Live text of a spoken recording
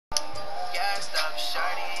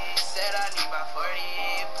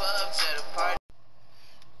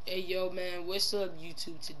Yo man, what's up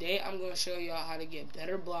YouTube? Today I'm going to show y'all how to get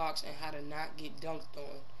better blocks and how to not get dunked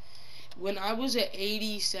on. When I was at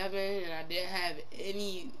 87 and I didn't have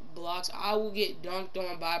any blocks, I would get dunked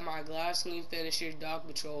on by my glass clean finisher Dog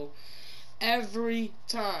Patrol every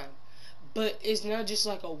time. But it's not just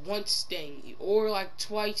like a once thing or like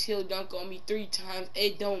twice he'll dunk on me, 3 times.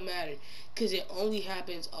 It don't matter because it only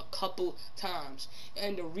happens a couple times.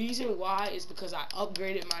 And the reason why is because I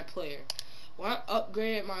upgraded my player. When I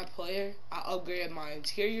upgraded my player, I upgraded my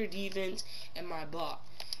interior defense and my block.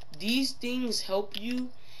 These things help you.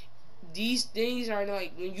 These things are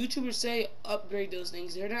like, when YouTubers say upgrade those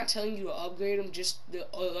things, they're not telling you to upgrade them just to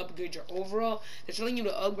upgrade your overall. They're telling you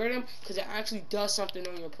to upgrade them because it actually does something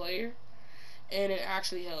on your player. And it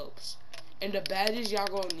actually helps. And the badges y'all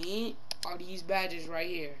gonna need are these badges right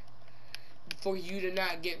here for you to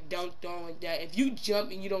not get dunked on like that. If you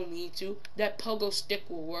jump and you don't need to, that pogo stick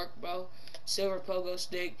will work, bro. Silver pogo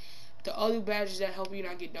stick. The other badges that help you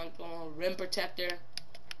not get dunked on: rim protector,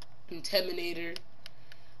 intimidator.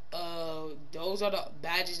 Those are the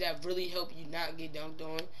badges that really help you not get dunked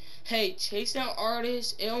on. Hey, chase down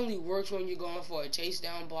artist. It only works when you're going for a chase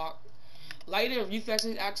down block. Light and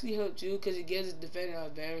reflexes actually help too because it gives the defender an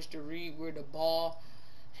advantage to read where the ball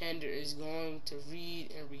handler is going to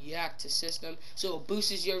read and react to system. So it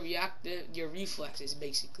boosts your reflexes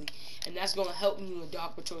basically, and that's gonna help me when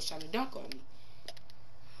Dog Patrol's trying to dunk on me.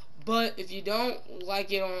 But if you don't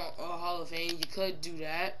like it on Hall of Fame, you could do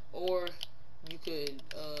that, or you could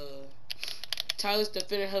tireless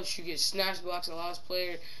defender helps you get snatch blocks, allows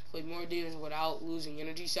player play more defense without losing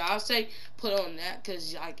energy. So I'll say put on that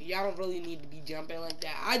because like y'all don't really need to be jumping like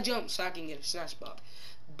that. I jump so I can get a snatch block,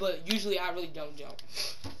 but usually I really don't jump.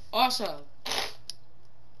 Also,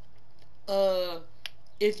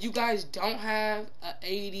 if you guys don't have a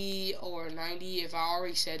 80 or 90, if I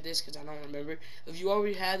already said this because I don't remember, if you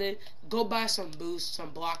already had it, go buy some boosts, some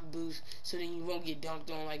block boosts, so then you won't get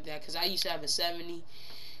dunked on like that. Because I used to have a 70.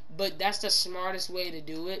 But that's the smartest way to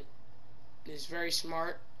do it. It's very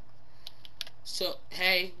smart. So,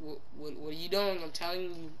 hey, what are you doing? I'm telling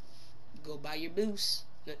you, go buy your boost.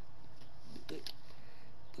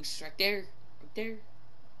 Boost right there. Right there.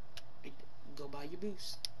 Right there. Go buy your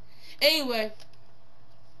boost. Anyway,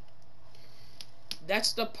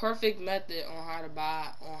 that's the perfect method on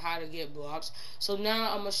how to get blocks. So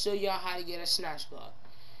now I'm going to show y'all how to get a snatch block.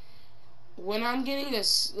 When I'm getting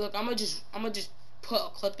this, look, I'm gonna just put a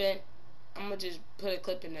clip in. I'm gonna just put a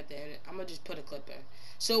clip in at the end. I'm gonna just put a clip in.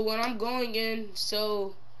 So when I'm going in,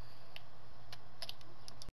 so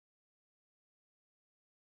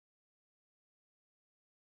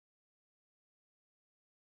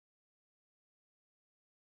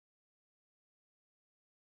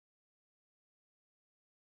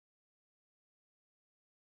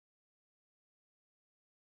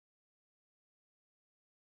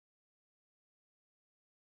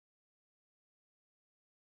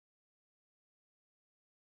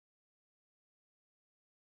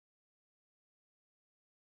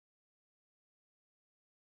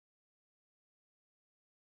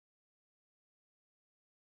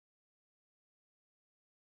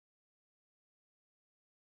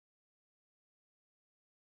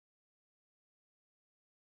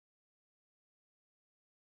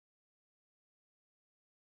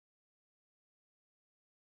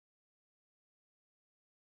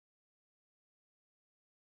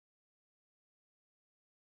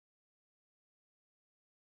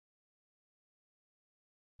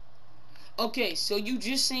okay, so you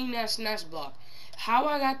just seen that snatch block. How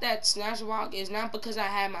I got that snatch block is not because I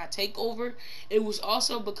had my takeover. It was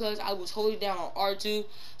also because I was holding down on R2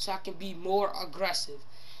 so I can be more aggressive.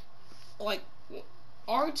 Like,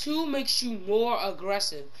 R2 makes you more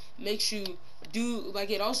aggressive. Makes you do, like,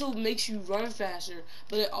 it also makes you run faster,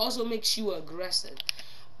 but it also makes you aggressive.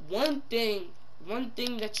 One thing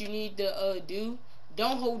that you need to do,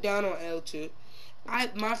 don't hold down on L2.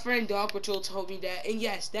 My friend Dog Patrol told me that, and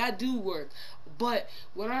yes, that do work. But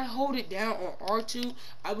when I hold it down on R2,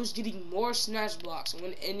 I was getting more snatch blocks.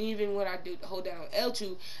 And even when I do hold down on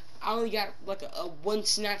L2, I only got like a one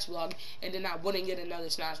snatch block, and then I wouldn't get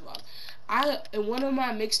another snatch block. In one of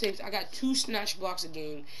my mixtapes, I got 2 snatch blocks a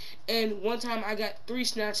game, and one time I got 3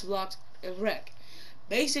 snatch blocks in rec.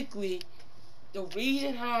 Basically, the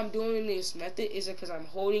reason how I'm doing this method is because I'm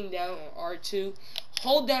holding down on R2.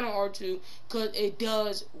 Hold down on R2 because it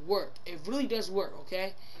does work. It really does work,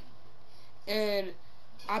 okay? And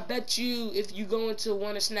I bet you if you go into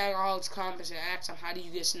one of Snaggerholic's comments and ask him how do you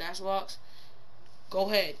get snatch blocks, go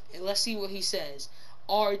ahead and let's see what he says.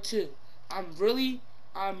 R2. I'm really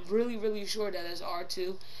sure that it's R2.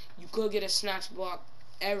 You could get a snatch block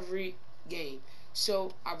every game.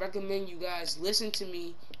 So I recommend you guys listen to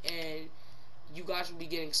me, and you guys will be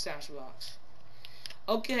getting snatch blocks.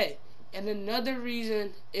 Okay, and another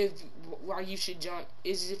reason why you should jump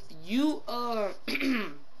is if you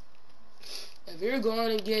if you're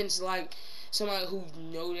going against like somebody who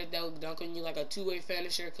know that they'll dunk on you, like a two-way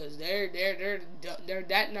finisher, because they're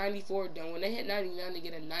that 94 dunk. When they hit 99, they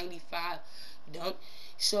get a 95 dunk.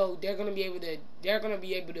 So they're gonna be able to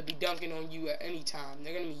be dunking on you at any time.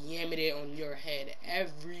 They're gonna be yamming it on your head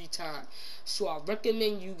every time. So I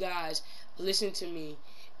recommend you guys listen to me.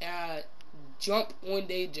 Jump when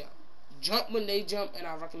they jump. Jump when they jump, and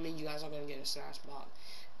I recommend you guys are gonna get a snatch block,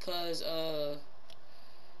 cause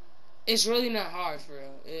it's really not hard for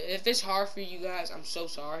real. If it's hard for you guys, I'm so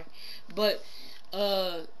sorry, but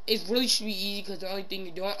it really should be easy, because the only thing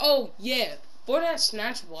you're doing. Oh yeah, for that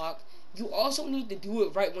snatch block, you also need to do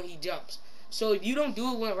it right when he jumps. So if you don't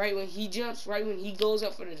do it right when he jumps, right when he goes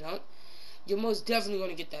up for the dunk, you're most definitely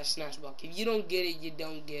gonna get that snatch block. If you don't get it, you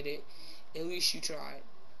don't get it. At least you tried.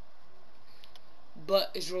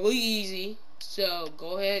 But it's really easy. So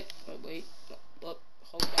go ahead. Oh, wait. Look.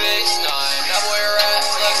 Hold on.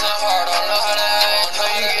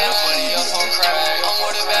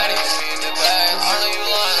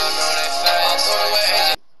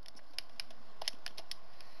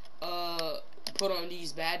 Put on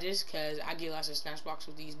these badges, because I get lots of snatch blocks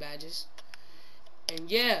with these badges. And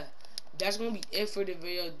yeah, that's gonna be it for the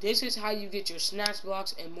video. This is how you get your snatch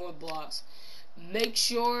blocks and more blocks. Make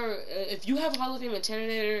sure if you have Hall of Fame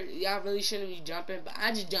Intimidator, y'all really shouldn't be jumping, but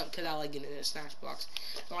I just jump because I like getting in the snatch blocks.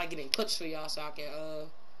 I like getting clips for y'all, so I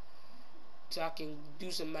can do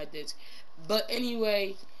some methods. But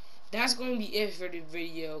anyway, that's gonna be it for the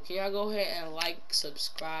video. Can y'all go ahead and like,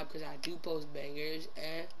 subscribe, because I do post bangers,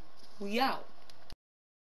 and we out.